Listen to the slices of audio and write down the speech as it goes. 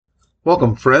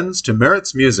Welcome, friends, to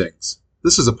Merritt's Musings.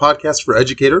 This is a podcast for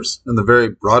educators in the very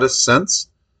broadest sense.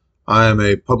 I am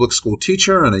a public school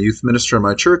teacher and a youth minister in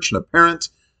my church and a parent.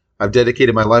 I've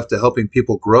dedicated my life to helping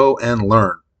people grow and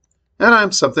learn. And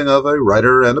I'm something of a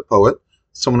writer and a poet,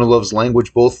 someone who loves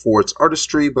language both for its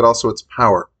artistry but also its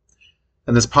power.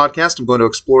 In this podcast, I'm going to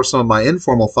explore some of my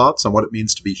informal thoughts on what it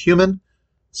means to be human,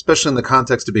 especially in the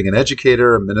context of being an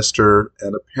educator, a minister,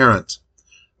 and a parent.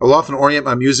 I will often orient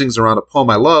my musings around a poem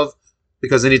I love,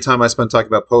 because any time I spend talking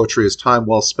about poetry is time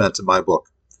well spent in my book.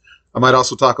 I might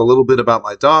also talk a little bit about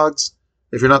my dogs.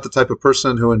 If you're not the type of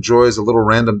person who enjoys a little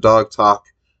random dog talk,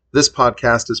 this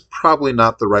podcast is probably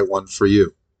not the right one for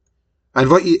you. I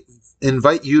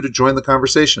invite you to join the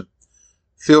conversation.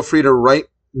 Feel free to write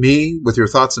me with your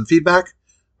thoughts and feedback.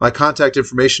 My contact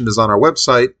information is on our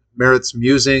website,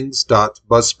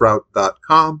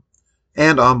 merrittsmusings.buzzsprout.com,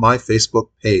 and on my Facebook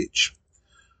page.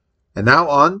 And now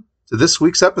on to this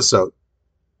week's episode.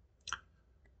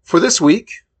 For this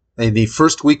week, in the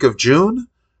first week of June,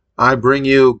 I bring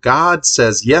you God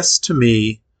Says Yes to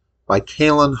Me by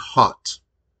Kaylin Huaght.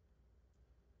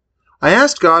 I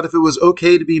asked God if it was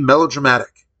okay to be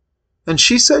melodramatic, and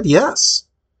she said yes.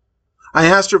 I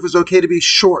asked her if it was okay to be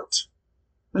short,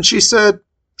 and she said,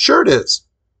 sure it is.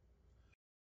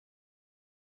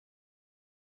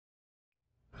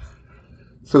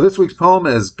 So this week's poem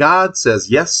is God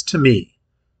Says Yes to Me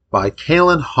by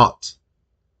Kaylin Huaght.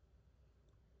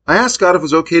 I asked God if it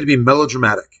was okay to be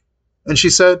melodramatic, and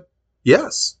she said,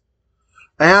 yes.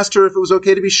 I asked her if it was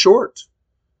okay to be short,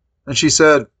 and she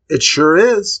said, it sure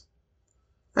is.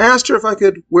 I asked her if I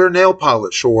could wear nail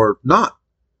polish or not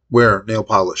wear nail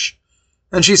polish,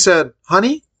 and she said,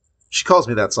 honey, she calls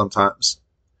me that sometimes.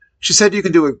 She said, you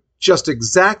can do just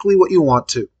exactly what you want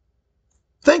to.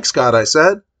 Thanks, God, I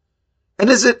said. And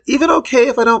is it even okay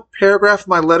if I don't paragraph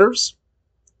my letters?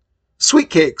 Sweet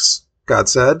cakes, God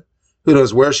said. Who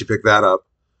knows where she picked that up?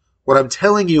 What I'm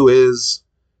telling you is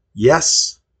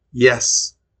yes,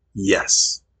 yes,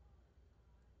 yes.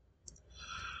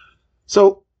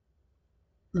 So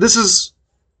this is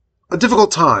a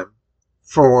difficult time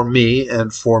for me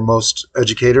and for most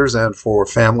educators and for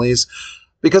families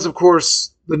because, of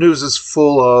course, the news is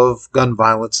full of gun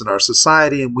violence in our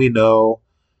society, and we know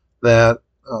that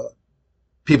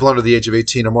people under the age of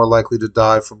 18 are more likely to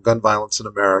die from gun violence in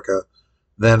America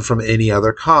than from any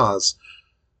other cause.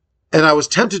 And I was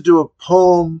tempted to do a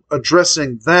poem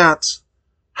addressing that.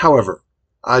 However,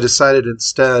 I decided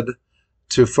instead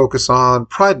to focus on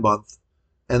Pride Month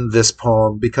and this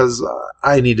poem because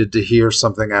I needed to hear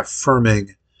something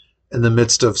affirming in the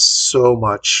midst of so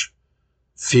much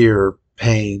fear,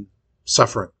 pain,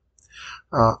 suffering.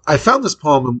 I found this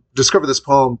poem and discovered this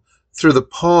poem through the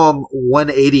Poem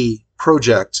 180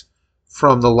 project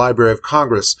from the Library of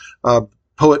Congress.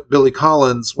 Poet Billy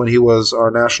Collins, when he was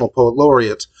our National Poet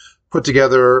Laureate, put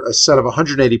together a set of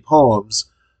 180 poems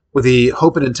with the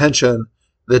hope and intention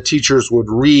that teachers would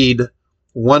read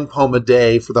one poem a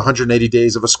day for the 180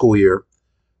 days of a school year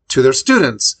to their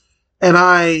students. And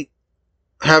I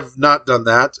have not done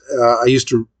that. I used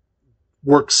to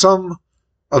work some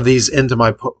of these into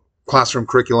my classroom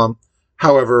curriculum.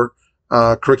 However,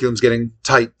 curriculum's getting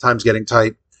tight, time's getting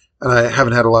tight, and I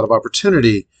haven't had a lot of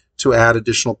opportunity to add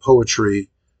additional poetry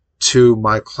to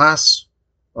my class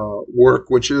work,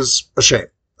 which is a shame,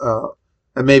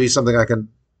 and maybe something I can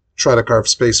try to carve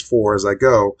space for as I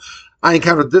go. I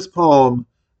encountered this poem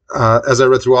as I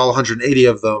read through all 180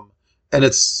 of them, and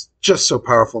it's just so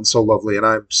powerful and so lovely, and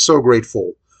I'm so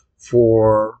grateful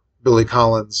for Billy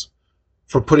Collins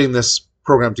for putting this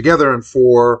program together and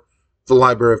for the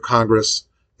Library of Congress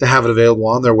to have it available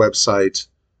on their website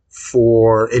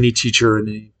for any teacher and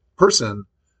any person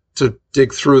to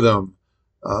dig through them.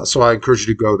 So I encourage you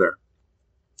to go there.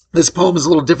 This poem is a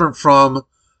little different from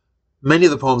many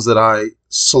of the poems that I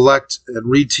select and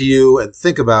read to you and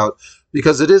think about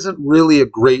because it isn't really a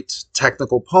great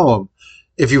technical poem.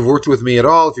 If you've worked with me at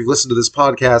all, if you've listened to this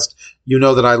podcast, you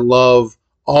know that I love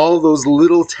all those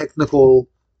little technical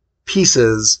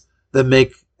pieces that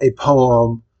make a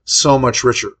poem so much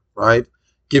richer, right?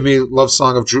 Give me Love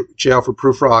Song of J. Alfred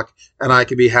Prufrock, and I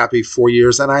can be happy for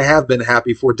years, and I have been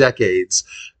happy for decades,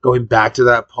 going back to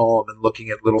that poem and looking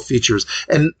at little features.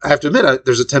 And I have to admit,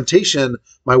 there's a temptation.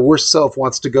 My worst self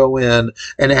wants to go in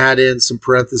and add in some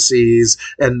parentheses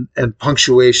and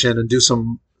punctuation and do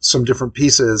some different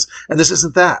pieces, and this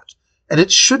isn't that. And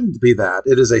it shouldn't be that.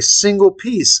 It is a single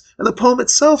piece. And the poem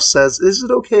itself says, is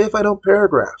it okay if I don't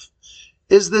paragraph?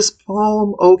 Is this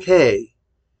poem okay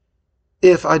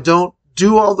if I don't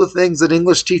do all the things that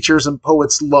English teachers and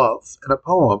poets love in a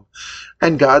poem?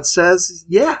 And God says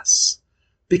yes,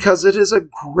 because it is a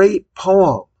great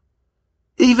poem.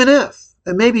 even if,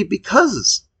 and maybe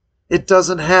because, it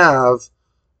doesn't have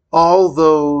all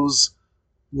those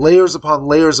layers upon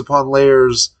layers upon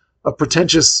layers of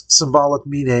pretentious symbolic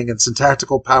meaning and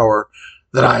syntactical power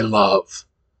that I love.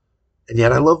 And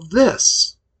yet I love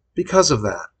this because of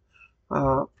that.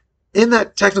 In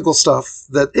that technical stuff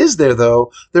that is there,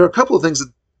 though, there are a couple of things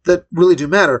that really do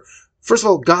matter. First of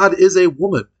all, God is a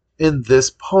woman in this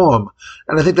poem.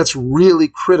 And I think that's really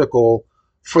critical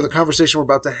for the conversation we're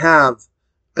about to have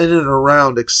in and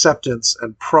around acceptance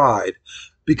and pride,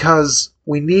 because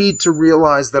we need to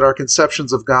realize that our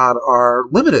conceptions of God are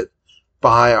limited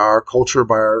by our culture,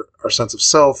 by our sense of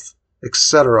self,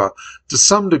 etc. To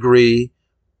some degree,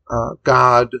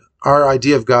 our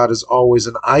idea of God is always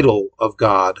an idol of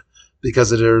God,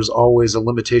 because there's always a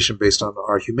limitation based on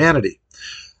our humanity.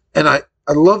 And I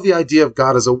love the idea of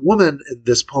God as a woman in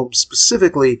this poem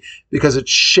specifically because it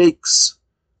shakes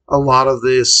a lot of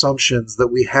the assumptions that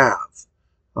we have.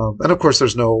 And of course,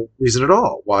 there's no reason at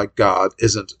all why God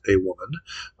isn't a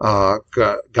woman.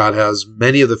 God has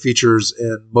many of the features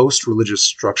in most religious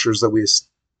structures that we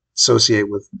associate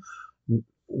with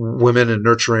women and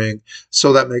nurturing.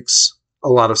 So that makes a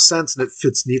lot of sense, and it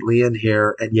fits neatly in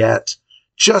here. And yet,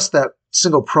 just that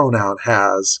single pronoun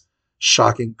has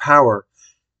shocking power.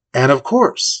 And of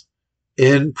course,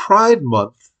 in Pride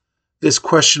Month, this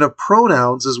question of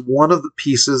pronouns is one of the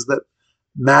pieces that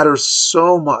matters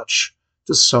so much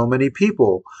to so many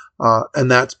people. And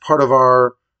that's part of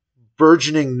our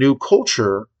burgeoning new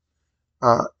culture,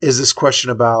 is this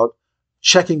question about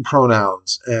checking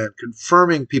pronouns and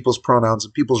confirming people's pronouns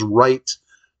and people's right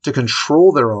to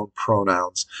control their own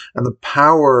pronouns, and the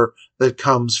power that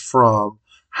comes from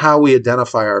how we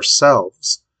identify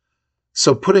ourselves.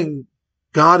 So putting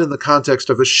God in the context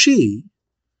of a she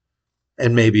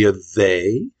and maybe a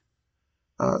they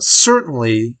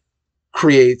certainly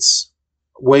creates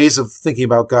ways of thinking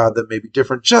about God that may be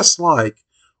different, just like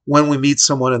when we meet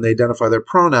someone and they identify their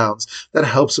pronouns, that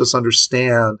helps us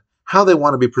understand how they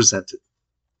want to be presented.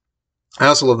 I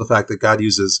also love the fact that God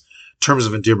uses terms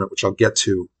of endearment, which I'll get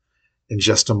to in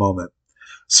just a moment.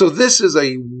 So this is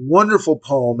a wonderful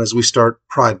poem as we start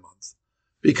Pride Month,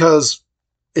 because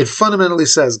it fundamentally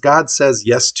says, God says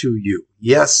yes to you.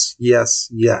 Yes, yes,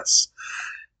 yes.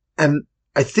 And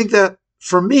I think that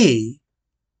for me,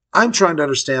 I'm trying to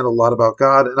understand a lot about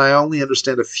God, and I only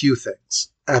understand a few things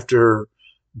after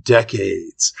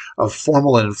decades of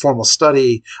formal and informal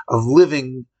study, of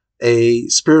living a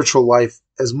spiritual life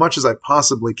as much as I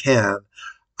possibly can.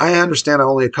 I understand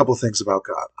only a couple things about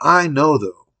God. I know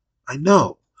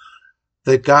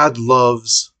that God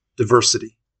loves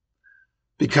diversity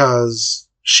because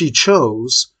she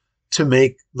chose to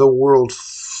make the world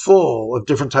full of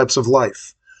different types of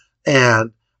life.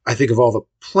 And I think of all the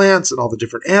plants and all the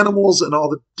different animals and all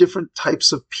the different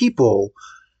types of people.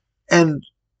 And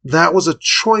that was a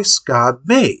choice God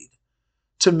made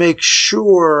to make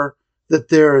sure that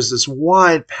there is this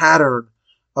wide pattern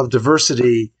of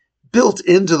diversity built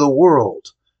into the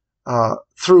world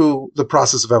through the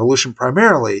process of evolution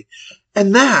primarily.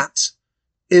 And that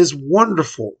is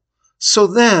wonderful. So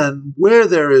then, where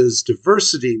there is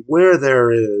diversity, where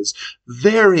there is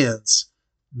variance,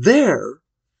 there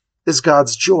is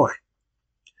God's joy.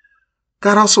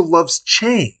 God also loves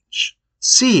change.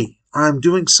 See, I'm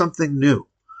doing something new.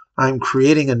 I'm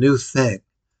creating a new thing,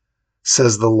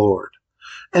 says the Lord.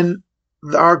 And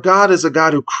our God is a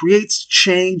God who creates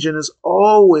change and is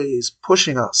always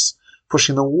pushing us,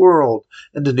 pushing the world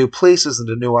into new places,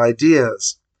 into new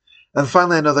ideas. And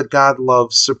finally, I know that God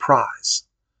loves surprise.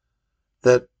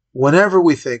 That whenever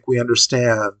we think we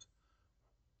understand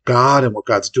God and what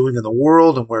God's doing in the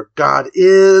world and where God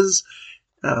is,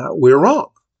 we're wrong,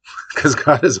 because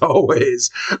God is always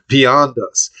beyond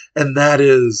us. And that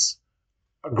is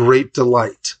a great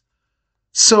delight.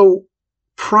 So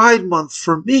Pride Month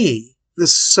for me,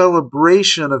 this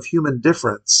celebration of human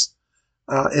difference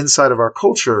inside of our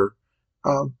culture,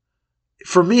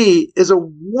 for me is a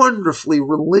wonderfully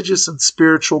religious and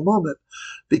spiritual moment,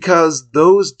 because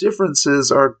those differences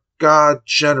are God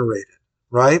generated,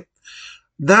 right?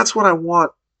 That's what I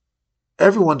want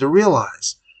everyone to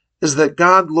realize, is that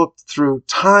God looked through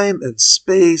time and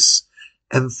space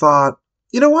and thought,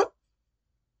 you know what?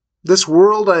 This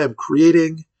world I am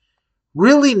creating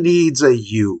really needs a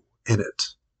you in it.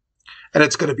 And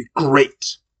it's going to be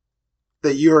great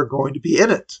that you're going to be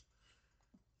in it.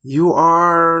 You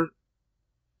are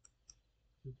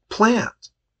planned,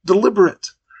 deliberate,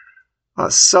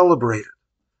 celebrated.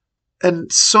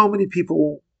 And so many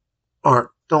people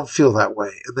don't feel that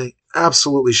way, and they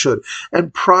absolutely should.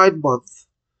 And Pride Month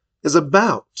is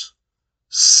about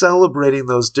celebrating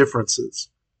those differences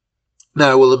Now,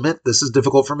 I will admit this is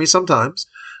difficult for me sometimes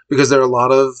because there are a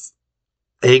lot of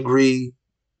angry,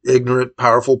 ignorant,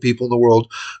 powerful people in the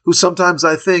world who sometimes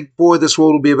I think, boy, this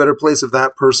world would be a better place if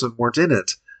that person weren't in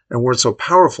it and weren't so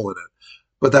powerful in it.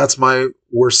 But that's my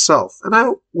worst self. And I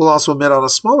will also admit on a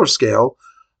smaller scale,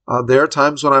 there are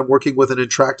times when I'm working with an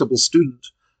intractable student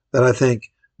that I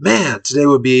think, man, today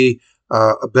would be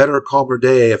a better, calmer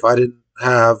day if I didn't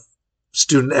have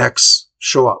student X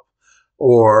show up.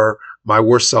 Or my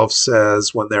worst self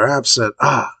says when they're absent,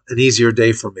 an easier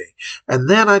day for me. And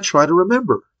then I try to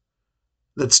remember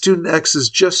that student X is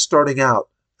just starting out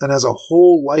and has a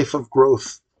whole life of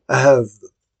growth ahead of them.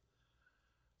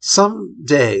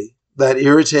 Someday, that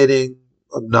irritating,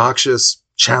 obnoxious,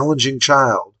 challenging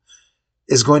child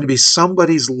is going to be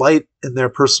somebody's light in their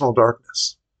personal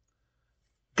darkness.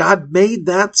 God made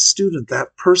that student,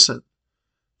 that person,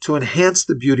 to enhance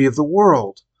the beauty of the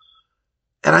world.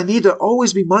 And I need to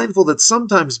always be mindful that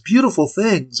sometimes beautiful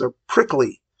things are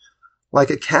prickly, like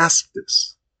a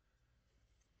cactus.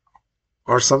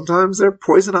 Or sometimes they're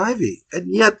poison ivy,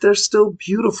 and yet they're still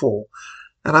beautiful.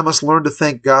 And I must learn to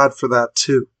thank God for that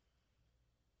too.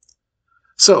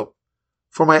 So,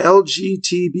 for my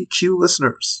LGBTQ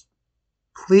listeners,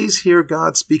 please hear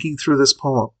God speaking through this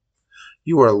poem.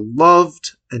 You are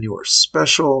loved, and you are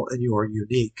special, and you are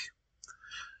unique.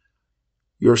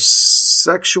 Your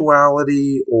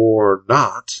sexuality or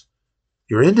not,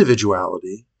 your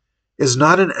individuality, is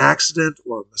not an accident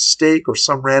or a mistake or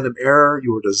some random error.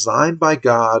 You are designed by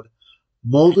God,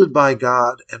 molded by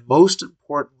God, and most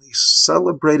importantly,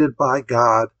 celebrated by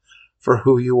God for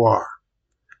who you are.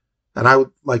 And I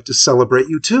would like to celebrate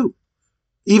you too,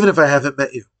 even if I haven't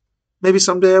met you. Maybe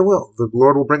someday I will. The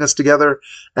Lord will bring us together,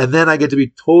 and then I get to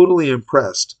be totally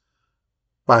impressed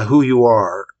by who you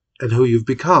are and who you've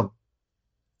become.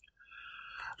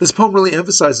 This poem really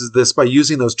emphasizes this by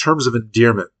using those terms of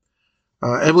endearment.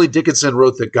 Emily Dickinson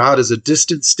wrote that God is a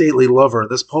distant, stately lover,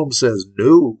 and this poem says,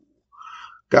 no.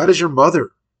 God is your mother.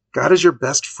 God is your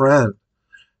best friend.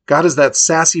 God is that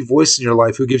sassy voice in your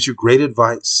life who gives you great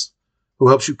advice, who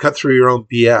helps you cut through your own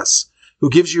BS, who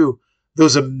gives you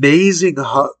those amazing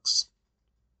hugs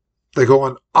that go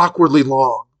on awkwardly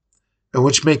long and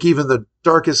which make even the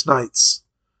darkest nights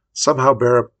somehow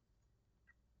bearable.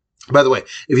 By the way,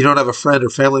 if you don't have a friend or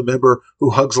family member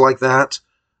who hugs like that,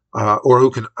 or who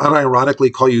can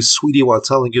unironically call you sweetie while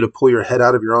telling you to pull your head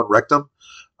out of your own rectum,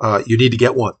 you need to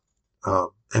get one.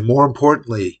 And more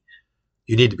importantly,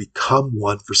 you need to become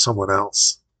one for someone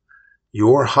else.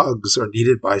 Your hugs are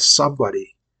needed by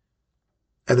somebody.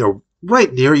 And they're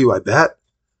right near you, I bet.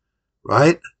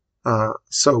 Right?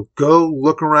 So go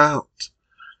look around.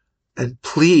 And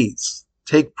please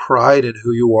take pride in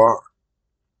who you are.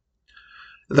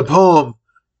 In the poem,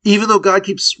 even though God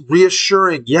keeps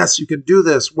reassuring, yes, you can do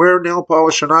this, wear nail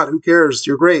polish or not, who cares,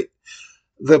 you're great,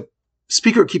 the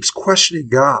speaker keeps questioning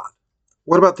God.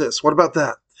 What about this? What about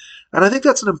that? And I think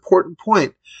that's an important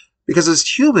point, because as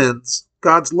humans,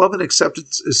 God's love and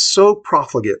acceptance is so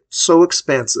profligate, so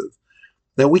expansive,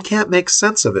 that we can't make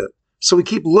sense of it. So we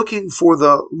keep looking for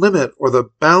the limit or the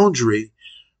boundary.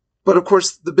 But of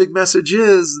course, the big message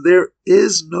is there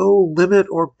is no limit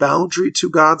or boundary to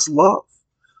God's love.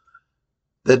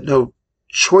 That no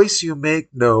choice you make,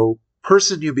 no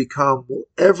person you become will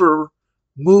ever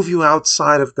move you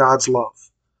outside of God's love.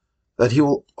 That He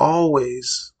will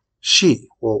always, she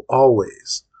will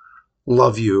always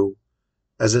love you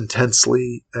as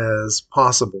intensely as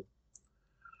possible.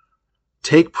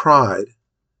 Take pride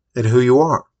in who you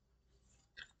are.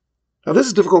 Now, this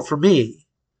is difficult for me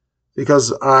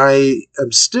because I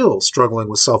am still struggling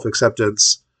with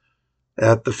self-acceptance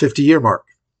at the 50-year mark.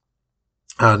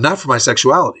 Not for my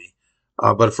sexuality,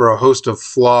 but for a host of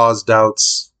flaws,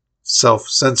 doubts,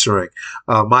 self-censoring.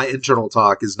 My internal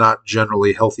talk is not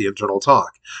generally healthy internal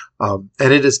talk. And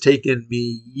it has taken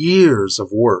me years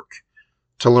of work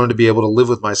to learn to be able to live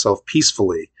with myself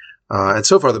peacefully. And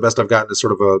so far, the best I've gotten is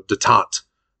sort of a detente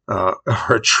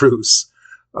or a truce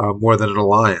more than an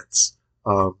alliance.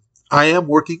 I am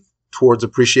working towards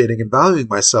appreciating and valuing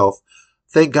myself.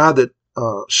 Thank God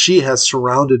that she has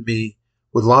surrounded me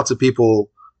with lots of people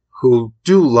who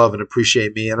do love and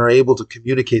appreciate me and are able to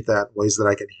communicate that in ways that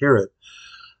I can hear it.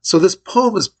 So this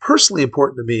poem is personally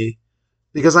important to me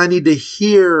because I need to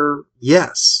hear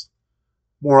yes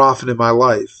more often in my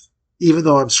life, even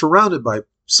though I'm surrounded by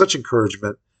such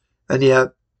encouragement, and yet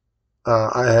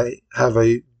I have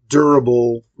a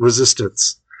durable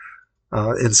resistance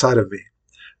inside of me.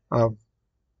 I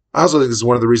also think this is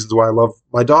one of the reasons why I love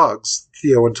my dogs,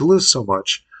 Theo and Toulouse, so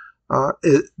much.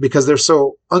 Because they're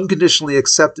so unconditionally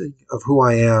accepting of who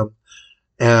I am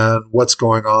and what's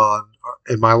going on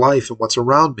in my life and what's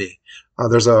around me.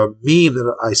 There's a meme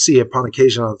that I see upon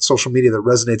occasion on social media that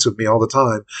resonates with me all the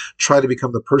time. Try to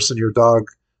become the person your dog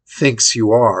thinks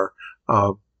you are.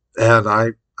 And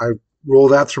I roll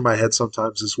that through my head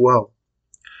sometimes as well.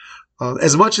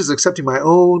 As much as accepting my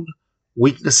own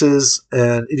weaknesses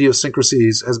and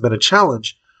idiosyncrasies has been a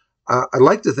challenge, I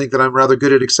like to think that I'm rather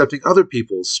good at accepting other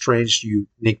people's strange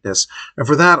uniqueness. And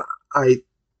for that, I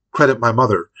credit my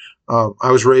mother. I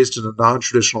was raised in a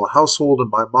non-traditional household, and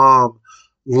my mom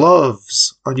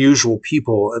loves unusual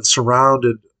people and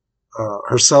surrounded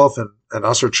herself and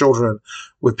us, her children,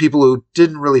 with people who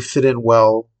didn't really fit in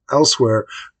well elsewhere,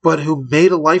 but who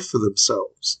made a life for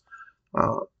themselves.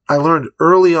 I learned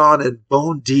early on and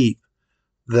bone deep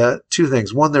that two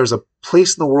things. One, there's a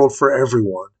place in the world for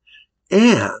everyone,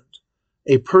 and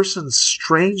a person's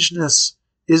strangeness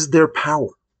is their power.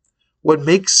 What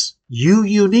makes you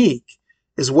unique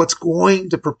is what's going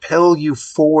to propel you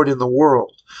forward in the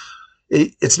world.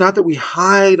 It's not that we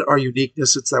hide our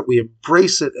uniqueness, it's that we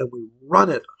embrace it and we run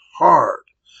it hard.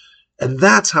 And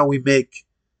that's how we make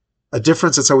a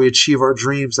difference. That's how we achieve our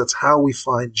dreams. That's how we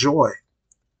find joy.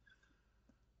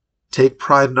 Take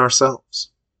pride in ourselves.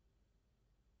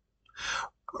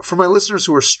 For my listeners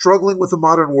who are struggling with the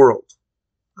modern world,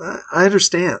 I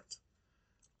understand.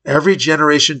 Every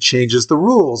generation changes the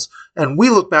rules, and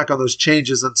we look back on those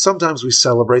changes and sometimes we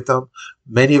celebrate them.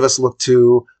 Many of us look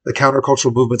to the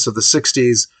countercultural movements of the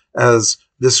 60s as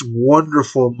this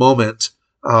wonderful moment.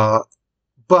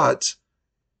 But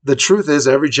the truth is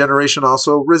every generation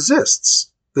also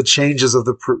resists the changes of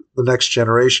the next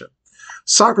generation.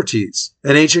 Socrates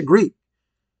in ancient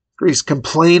Greece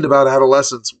complained about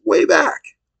adolescence way back,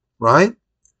 right?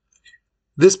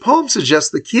 This poem suggests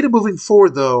the key to moving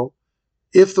forward, though,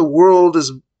 if the world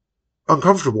is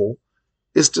uncomfortable,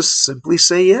 is to simply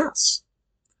say yes.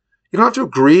 You don't have to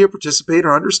agree or participate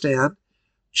or understand.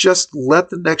 Just let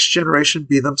the next generation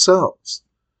be themselves.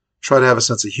 Try to have a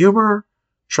sense of humor,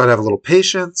 try to have a little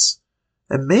patience,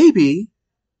 and maybe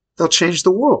they'll change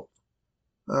the world.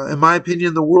 In my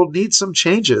opinion, the world needs some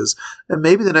changes, and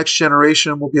maybe the next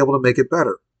generation will be able to make it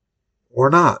better. Or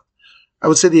not. I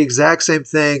would say the exact same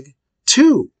thing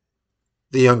to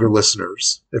the younger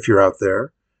listeners, if you're out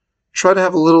there. Try to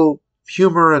have a little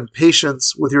humor and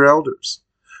patience with your elders.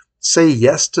 Say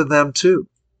yes to them too.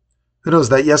 Who knows,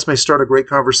 that yes may start a great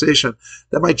conversation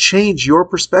that might change your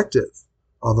perspective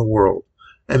on the world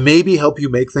and maybe help you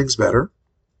make things better,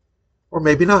 or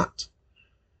maybe not.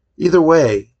 Either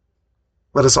way,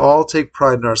 let us all take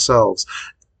pride in ourselves.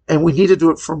 And we need to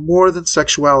do it for more than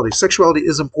sexuality. Sexuality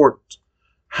is important.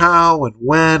 How and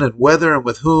when and whether and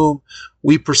with whom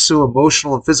we pursue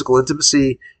emotional and physical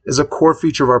intimacy is a core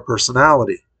feature of our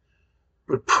personality.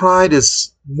 But pride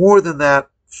is more than that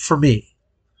for me.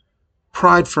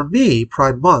 Pride for me,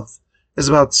 Pride Month, is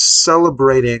about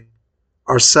celebrating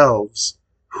ourselves,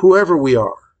 whoever we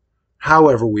are,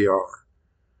 however we are.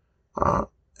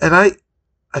 And I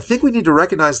think we need to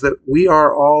recognize that we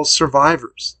are all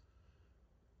survivors.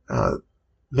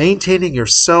 Maintaining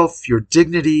yourself, your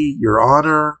dignity, your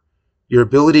honor, your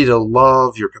ability to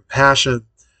love, your compassion,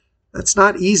 that's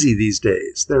not easy these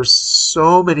days. There's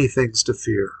so many things to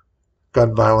fear,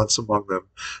 gun violence among them.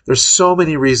 There's so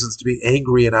many reasons to be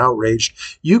angry and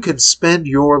outraged. You can spend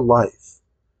your life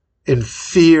in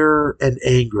fear and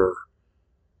anger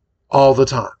all the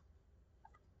time.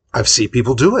 I've seen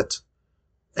people do it.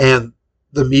 And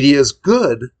the media is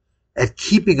good at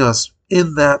keeping us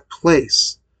in that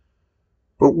place.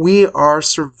 But we are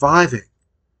surviving.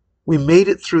 We made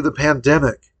it through the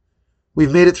pandemic.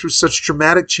 We've made it through such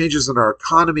dramatic changes in our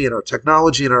economy and our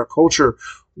technology and our culture.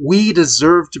 We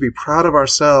deserve to be proud of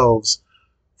ourselves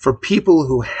for people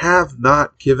who have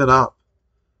not given up,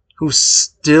 who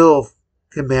still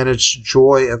can manage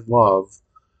joy and love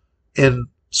in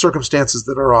circumstances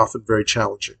that are often very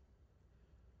challenging.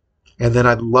 And then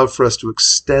I'd love for us to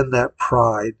extend that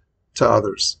pride to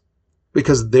others,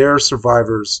 because they're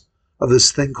survivors of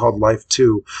this thing called life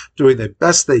too, doing the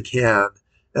best they can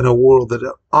in a world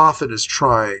that often is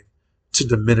trying to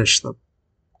diminish them.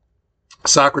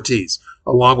 Socrates,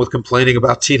 along with complaining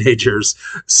about teenagers,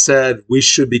 said we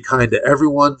should be kind to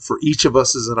everyone, for each of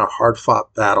us is in a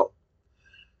hard-fought battle.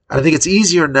 And I think it's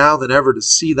easier now than ever to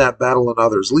see that battle in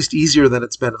others, at least easier than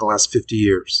it's been in the last 50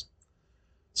 years.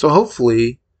 So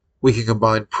hopefully we can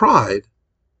combine pride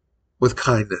with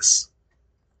kindness.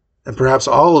 And perhaps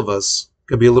all of us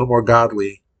can be a little more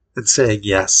godly in saying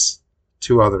yes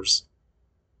to others.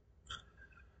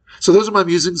 So those are my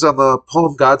musings on the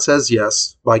poem God Says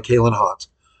Yes by Kaylin Huatt.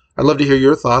 I'd love to hear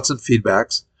your thoughts and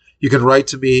feedbacks. You can write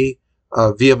to me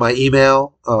via my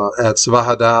email at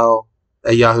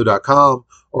savahadao@yahoo.com,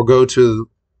 or go to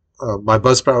my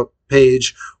Buzzsprout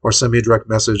page or send me a direct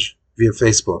message via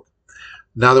Facebook.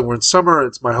 Now that we're in summer,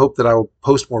 it's my hope that I will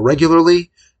post more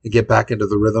regularly and get back into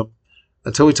the rhythm.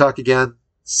 Until we talk again,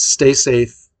 stay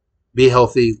safe, be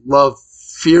healthy, love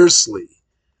fiercely,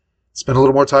 spend a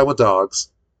little more time with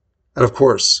dogs, and of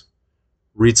course,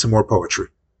 read some more poetry.